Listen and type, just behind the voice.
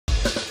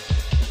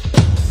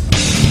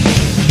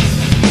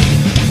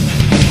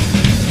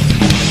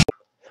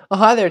Oh,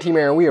 hi there, Team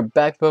Aaron. We are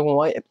back to Pokemon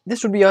White.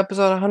 This would be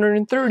episode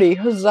 130.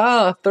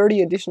 Huzzah!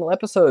 30 additional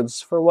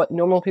episodes for what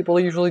normal people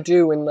usually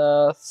do in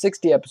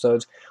 60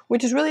 episodes,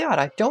 which is really odd.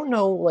 I don't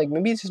know, like,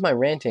 maybe it's just my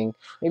ranting.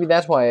 Maybe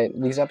that's why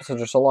these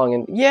episodes are so long.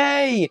 And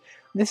yay!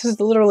 This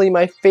is literally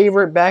my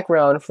favorite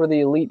background for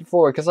the Elite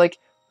Four, because, like,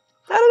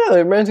 I don't know,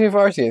 it reminds me of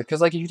Arceus, because,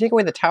 like, if you take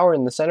away the tower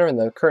in the center and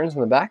the curtains in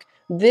the back,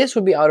 this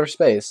would be outer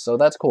space, so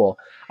that's cool.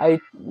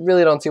 I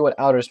really don't see what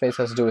outer space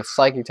has to do with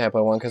Psychic type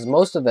Pokemon, because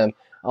most of them,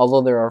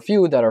 although there are a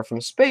few that are from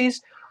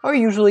space, are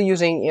usually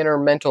using inner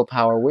mental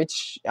power,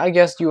 which I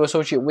guess you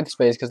associate with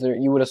space, because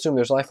you would assume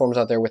there's life forms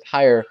out there with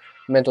higher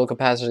mental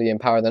capacity and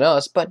power than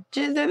us, but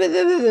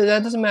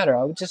that doesn't matter.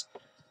 I would just...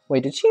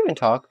 Wait, did she even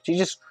talk? She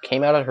just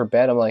came out of her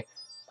bed, I'm like,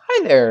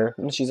 hi there,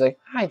 and she's like,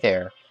 hi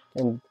there,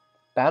 and...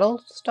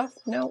 battle stuff?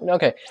 No?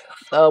 Okay.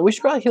 We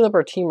should probably heal up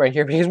our team right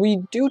here because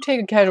we do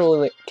take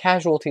a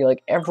casualty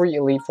like every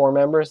Elite Four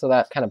member, so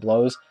that kind of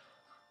blows.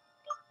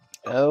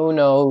 Oh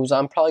no,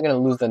 I'm probably going to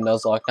lose the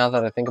Nuzlocke now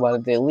that I think about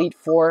it. The Elite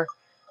Four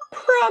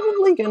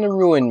probably going to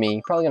ruin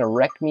me. Probably going to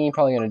wreck me.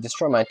 Probably going to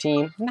destroy my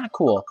team. Not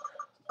cool.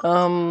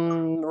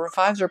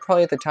 Revives are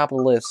probably at the top of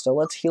the list, so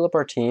let's heal up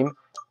our team.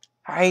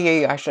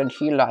 I should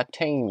heal our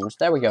teams.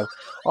 There we go.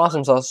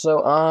 Awesome sauce.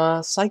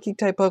 So, Psychic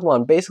type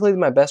Pokemon. Basically,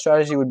 my best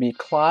strategy would be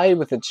Clyde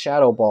with its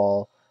Shadow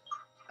Ball.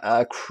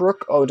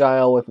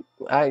 Crocodile with...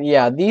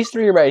 yeah, these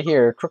three right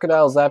here.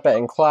 Crocodile, Zappat,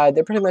 and Clyde.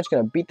 They're pretty much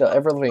going to beat the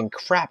ever-living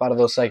crap out of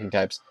those Psychic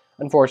types.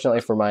 Unfortunately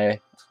for my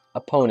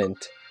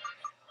opponent.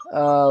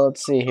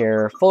 Let's see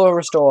here. Full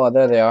Restore.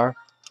 There they are.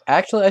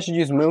 Actually, I should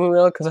use Moo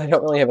Moo because I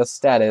don't really have a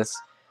status.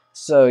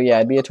 So, yeah,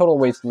 it'd be a total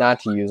waste not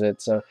to use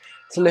it. So...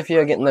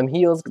 Silifia getting them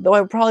heals, though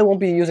I probably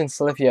won't be using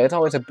Silifia. It's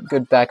always a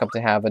good backup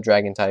to have a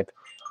Dragon type.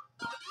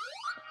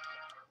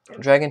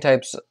 Dragon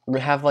types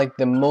have like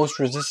the most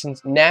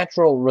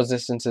natural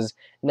resistances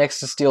next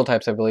to Steel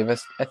types, I believe.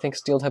 I think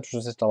Steel types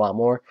resist a lot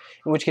more.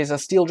 In which case, a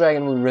Steel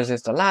Dragon would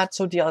resist a lot,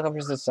 so Dialga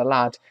resists a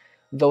lot.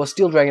 Though a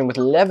Steel Dragon with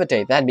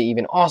Levitate, that'd be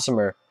even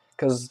awesomer.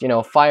 Because, you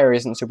know, fire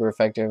isn't super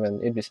effective,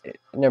 and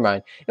never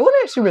mind. It would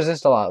actually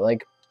resist a lot,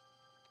 like...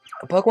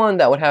 A Pokemon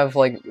that would have,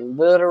 like,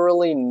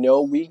 literally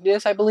no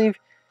weakness, I believe,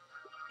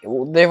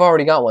 they've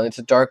already got one. It's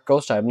a Dark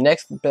Ghost type.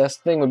 Next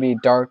best thing would be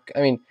Dark,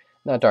 I mean,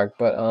 not Dark,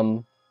 but,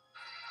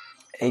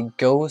 a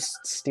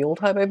Ghost Steel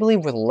type, I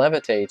believe, with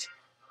Levitate.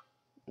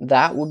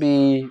 That would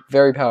be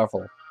very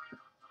powerful.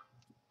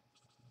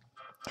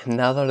 And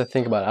now that I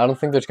think about it, I don't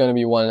think there's going to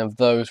be one of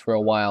those for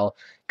a while,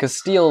 because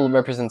Steel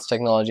represents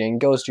technology,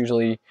 and Ghost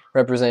usually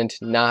represent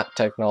not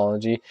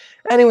technology.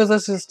 Anyways,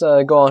 let's just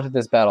go on to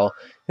this battle.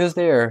 Who's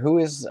there? Who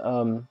is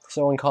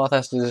so uncouth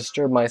as to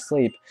disturb my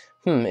sleep?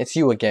 It's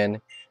you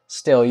again.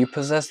 Still, you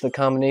possess the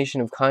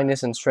combination of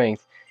kindness and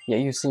strength,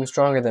 yet you seem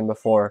stronger than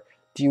before.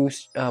 Do you,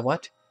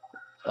 what?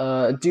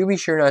 Do be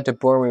sure not to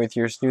bore me with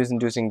your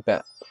snooze-inducing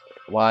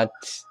What?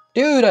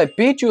 Dude, I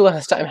beat you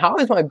last time. How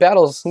is my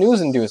battle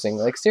snooze-inducing?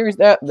 Like,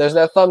 seriously, there's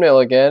that thumbnail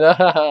again.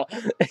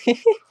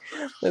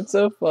 That's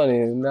so funny.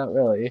 Not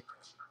really.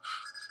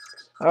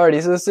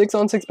 Alrighty, so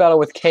 6-on-6 battle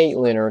with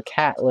Caitlyn, or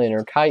Catlin,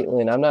 or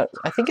Kitelyn.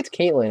 I think it's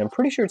Caitlyn. I'm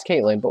pretty sure it's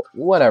Caitlyn, but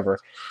whatever.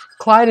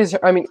 Clyde is,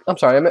 I'm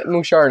sorry, I meant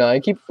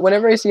Musharna.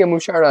 Whenever I see a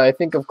Musharna, I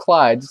think of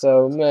Clyde,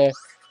 so, meh.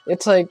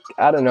 It's like,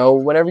 I don't know,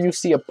 whenever you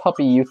see a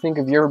puppy, you think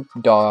of your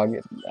dog.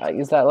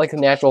 Is that, like, a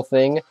natural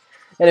thing?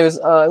 Anyways,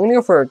 I'm gonna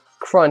go for a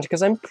Crunch,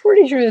 because I'm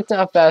pretty sure it's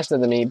not faster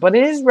than me, but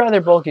it is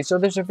rather bulky, so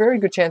there's a very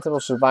good chance it'll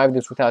survive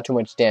this without too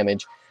much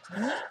damage.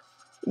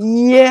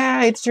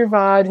 Yeah, it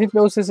survived.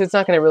 Hypnosis, it's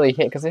not going to really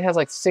hit, because it has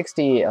like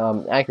 60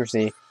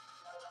 accuracy.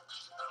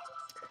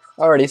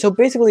 Alrighty, so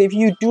basically, if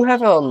you do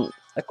have a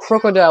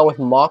Crocodile with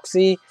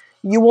Moxie,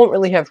 you won't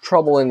really have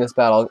trouble in this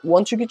battle.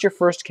 Once you get your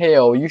first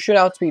KO, you should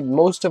outspeed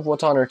most of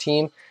what's on her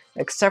team,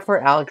 except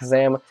for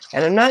Alakazam,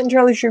 and I'm not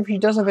entirely sure if she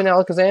does have an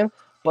Alakazam,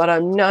 but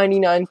I'm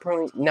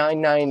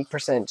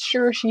 99.99%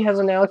 sure she has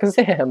an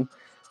Alakazam.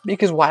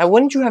 Because why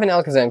wouldn't you have an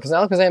Alakazam? Because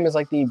Alakazam is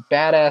like the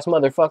badass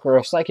motherfucker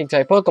of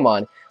Psychic-type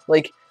Pokemon.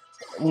 Like,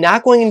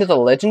 not going into the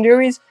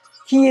legendaries,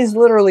 he is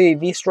literally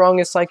the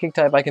strongest Psychic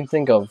type I can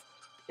think of.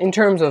 In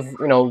terms of,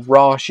 you know,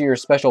 raw, sheer,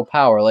 special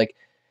power. Like,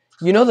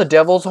 you know the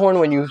Devil's Horn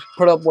when you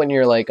put up when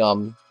you're like, I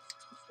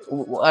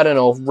don't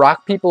know,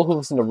 rock people who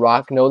listen to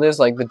rock know this,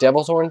 like the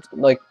Devil's Horn,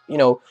 like, you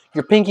know,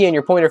 your pinky and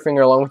your pointer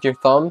finger along with your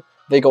thumb,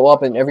 they go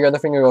up and every other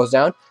finger goes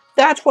down.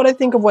 That's what I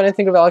think of when I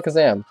think of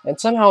Alakazam. And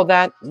somehow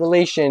that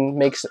relation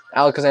makes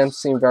Alakazam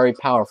seem very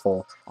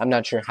powerful. I'm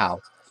not sure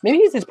how. Maybe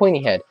it's his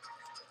pointy head.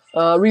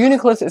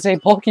 Reuniclus is a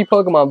bulky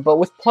Pokemon, but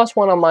with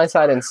 +1 on my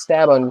side and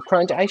Stab on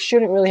Crunch, I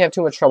shouldn't really have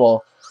too much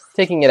trouble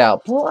taking it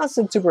out. Plus,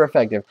 it's super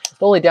effective.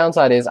 The only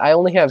downside is I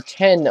only have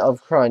 10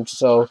 of Crunch,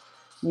 so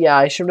yeah,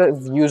 I should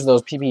have used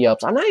those PP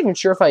ups. I'm not even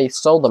sure if I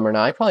sold them or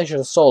not. I probably should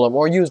have sold them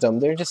or used them.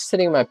 They're just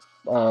sitting in my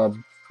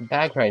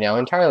bag right now,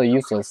 entirely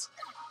useless.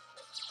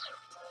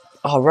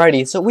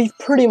 Alrighty, so we've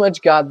pretty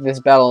much got this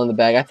battle in the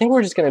bag. I think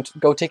we're just going to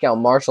go take out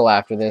Marshall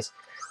after this.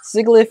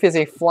 Sigilyph is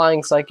a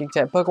flying psychic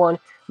type Pokemon.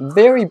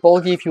 Very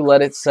bulky if you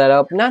let it set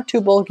up. Not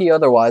too bulky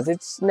otherwise.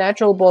 Its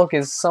natural bulk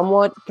is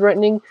somewhat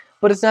threatening,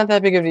 but it's not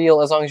that big of a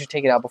deal as long as you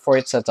take it out before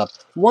it sets up.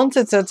 Once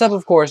it sets up,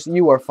 of course,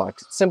 you are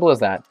fucked. Simple as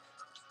that.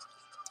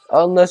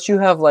 Unless you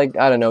have, like,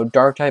 I don't know,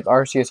 Dark-type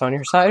Arceus on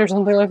your side or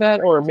something like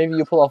that, or maybe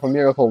you pull off a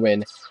Miracle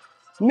Win.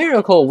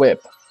 Miracle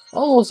Whip!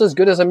 Almost as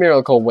good as a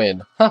Miracle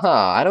Win.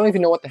 Haha, I don't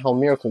even know what the hell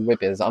Miracle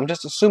Whip is. I'm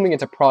just assuming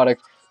it's a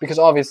product, because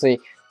obviously,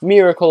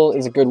 Miracle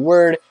is a good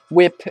word,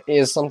 Whip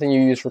is something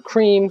you use for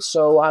cream,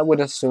 so I would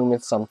assume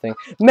it's something.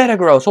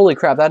 Metagross! Holy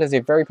crap, that is a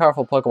very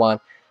powerful Pokemon.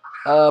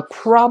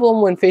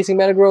 Problem when facing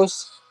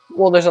Metagross?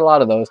 Well, there's a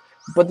lot of those.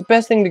 But the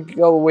best thing to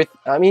go with,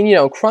 I mean, you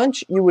know,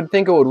 Crunch, you would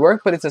think it would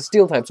work, but it's a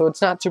Steel type, so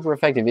it's not super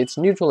effective. It's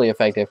neutrally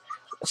effective.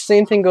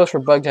 Same thing goes for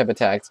Bug type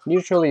attacks.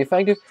 Neutrally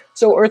effective,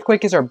 so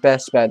Earthquake is our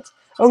best bet.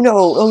 Oh no!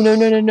 Oh no,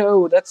 no, no,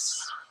 no!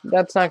 That's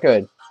not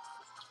good.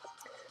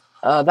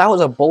 That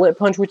was a Bullet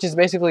Punch, which is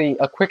basically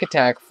a quick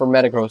attack for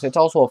Metagross. It's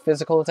also a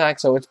physical attack,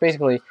 so it's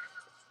basically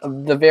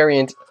the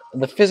variant,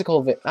 the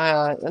physical,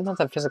 not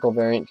the physical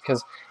variant,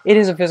 because it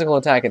is a physical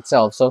attack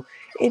itself, so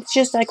it's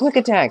just a quick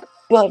attack,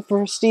 but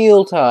for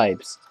Steel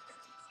types.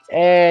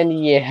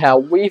 And yeah,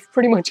 we've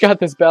pretty much got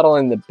this battle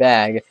in the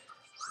bag.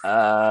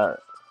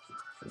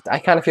 I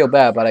kind of feel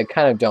bad, but I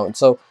kind of don't.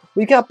 So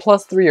we got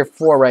 +3 or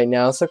 4 right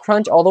now, so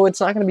Crunch, although it's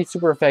not going to be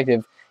super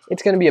effective,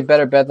 it's going to be a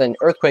better bet than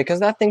Earthquake, because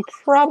that thing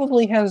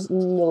probably has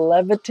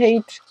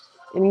Levitate,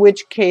 in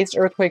which case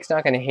Earthquake's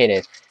not going to hit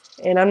it.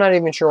 And I'm not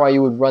even sure why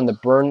you would run the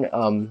burn,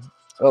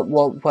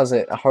 what was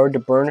it, hard to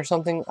burn or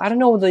something? I don't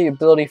know the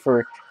ability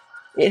for,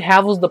 it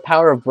has the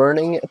power of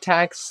burning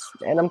attacks,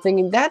 and I'm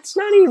thinking that's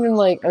not even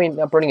like, I mean,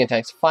 not burning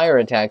attacks, fire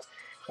attacks.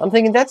 I'm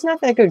thinking that's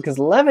not that good, because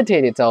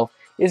Levitate itself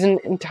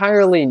isn't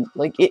entirely,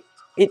 like,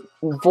 it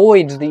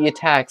voids the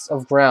attacks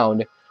of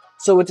ground.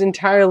 So it's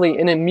entirely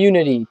an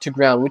immunity to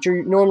ground, which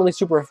you're normally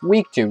super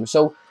weak to.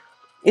 So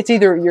it's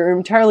either you're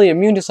entirely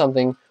immune to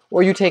something,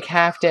 or you take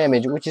half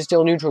damage, which is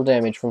still neutral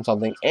damage from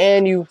something,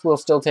 and you will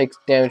still take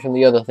damage from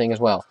the other thing as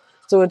well.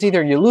 So it's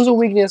either you lose a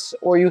weakness,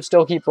 or you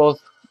still keep both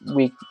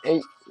weak.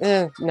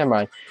 Never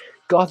mind.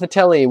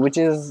 Gothitelle, which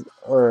is,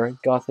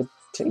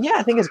 yeah,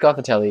 I think it's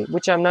Gothitelle,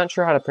 which I'm not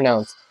sure how to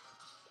pronounce.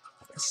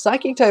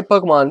 Psychic-type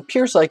Pokemon,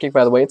 pure Psychic,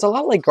 by the way, it's a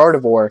lot like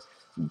Gardevoir,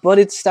 but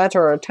its stats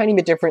are a tiny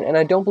bit different, and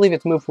I don't believe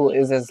its move pool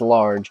is as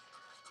large.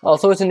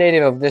 Also, it's a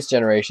native of this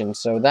generation,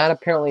 so that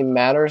apparently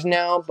matters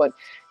now, but,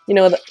 you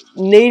know, the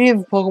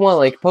native Pokemon,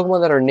 like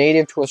Pokemon that are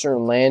native to a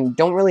certain land,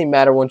 don't really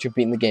matter once you've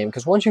beaten the game,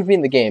 because once you've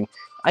beaten the game,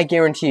 I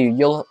guarantee you,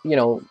 you'll, you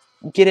know,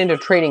 get into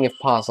trading if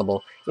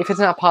possible. If it's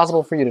not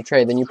possible for you to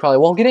trade, then you probably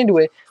won't get into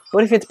it,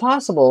 but if it's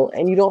possible,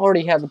 and you don't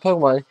already have the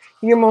Pokemon,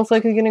 you're most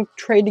likely going to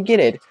trade to get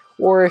it.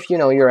 Or if, you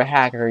know, you're a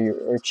hacker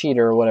or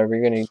cheater or whatever,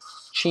 you're going to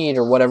cheat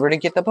or whatever to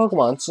get the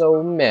Pokemon,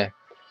 so meh.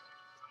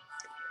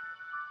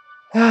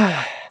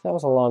 That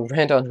was a long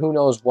rant on who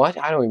knows what,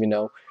 I don't even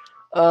know.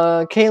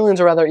 Kalen's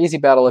a rather easy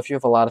battle if you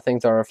have a lot of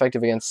things that are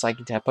effective against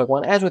Psychic-type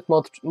Pokemon, as with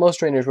most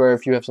trainers where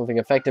if you have something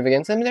effective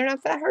against them, they're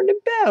not that hard to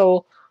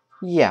battle.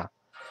 Yeah.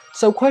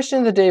 So question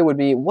of the day would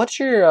be, what's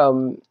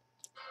your,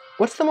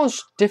 what's the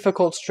most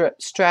difficult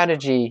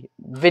strategy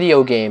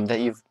video game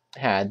that you've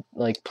had,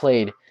 like,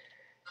 played?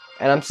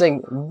 And I'm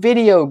saying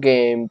video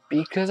game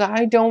because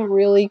I don't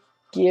really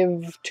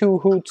give two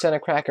hoots and a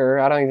cracker,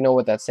 I don't even know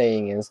what that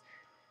saying is,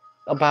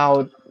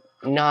 about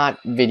not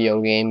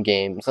video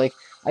games. Like,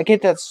 I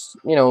get that,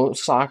 you know,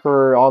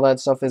 soccer, all that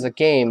stuff is a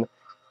game,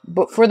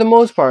 but for the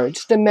most part,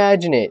 just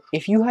imagine it.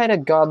 If you had a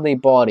godly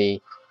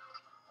body,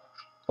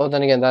 well,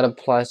 then again, that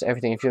applies to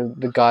everything. If you have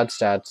the god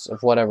stats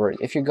of whatever,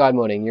 if you're god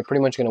moding, you're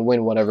pretty much going to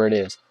win whatever it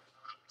is.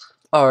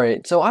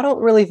 Alright, so I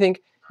don't really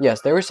think,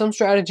 yes, there is some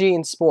strategy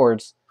in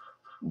sports,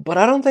 but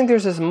I don't think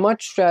there's as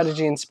much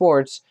strategy in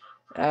sports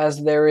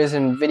as there is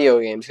in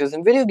video games. Because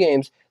in video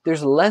games,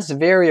 there's less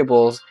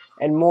variables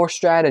and more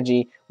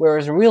strategy,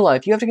 whereas in real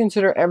life, you have to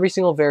consider every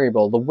single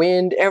variable. The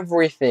wind,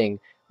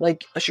 everything.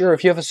 Like, sure,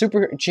 if you have a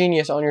super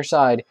genius on your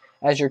side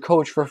as your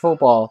coach for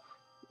football,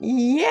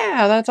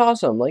 yeah, that's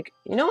awesome. Like,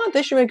 you know what?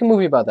 They should make a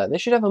movie about that. They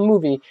should have a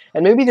movie,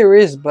 and maybe there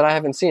is, but I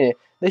haven't seen it.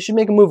 They should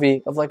make a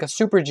movie of, like, a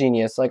super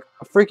genius, like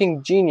a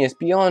freaking genius,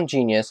 beyond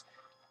genius,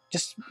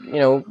 just, you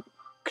know,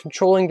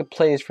 controlling the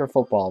plays for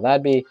football.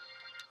 That'd be,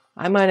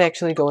 I might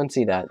actually go and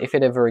see that, if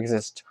it ever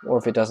exists, or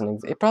if it doesn't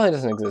exist. It probably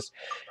doesn't exist.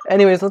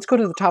 Anyways, let's go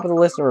to the top of the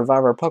list and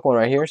revive our Pokemon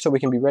right here, so we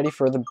can be ready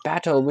for the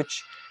battle,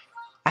 which,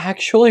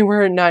 actually,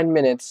 we're at 9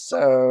 minutes,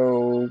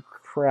 so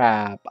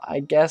crap. I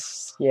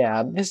guess,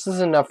 yeah, this is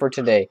enough for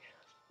today.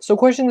 So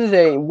question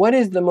today, what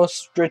is the most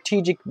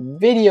strategic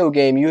video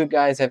game you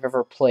guys have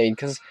ever played?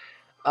 Because,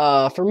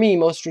 for me,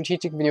 most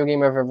strategic video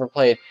game I've ever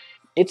played,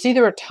 it's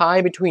either a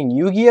tie between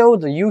Yu-Gi-Oh!,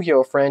 the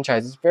Yu-Gi-Oh!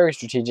 Franchise, it's very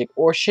strategic,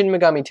 or Shin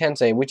Megami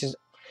Tensei, which is,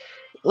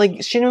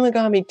 like, Shin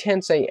Megami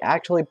Tensei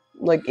actually,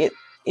 like,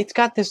 it's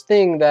got this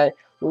thing that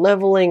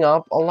leveling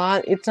up a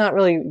lot, it's not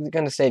really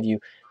going to save you.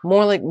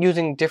 More like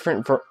using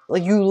different,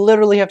 like, you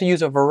literally have to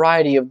use a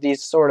variety of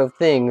these sort of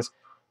things,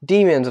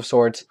 demons of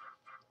sorts,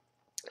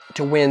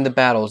 to win the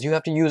battles.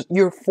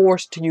 You're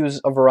forced to use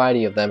a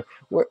variety of them.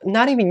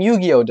 Not even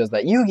Yu-Gi-Oh does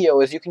that.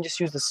 Yu-Gi-Oh is you can just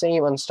use the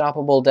same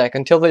unstoppable deck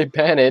until they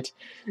ban it.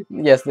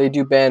 Yes, they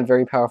do ban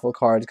very powerful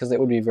cards because it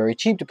would be very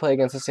cheap to play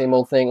against the same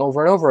old thing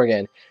over and over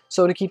again.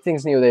 So to keep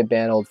things new, they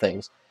ban old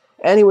things.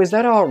 Anyways,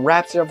 that all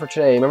wraps it up for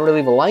today. Remember to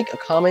leave a like, a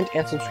comment,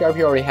 and subscribe if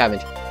you already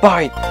haven't.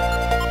 Bye!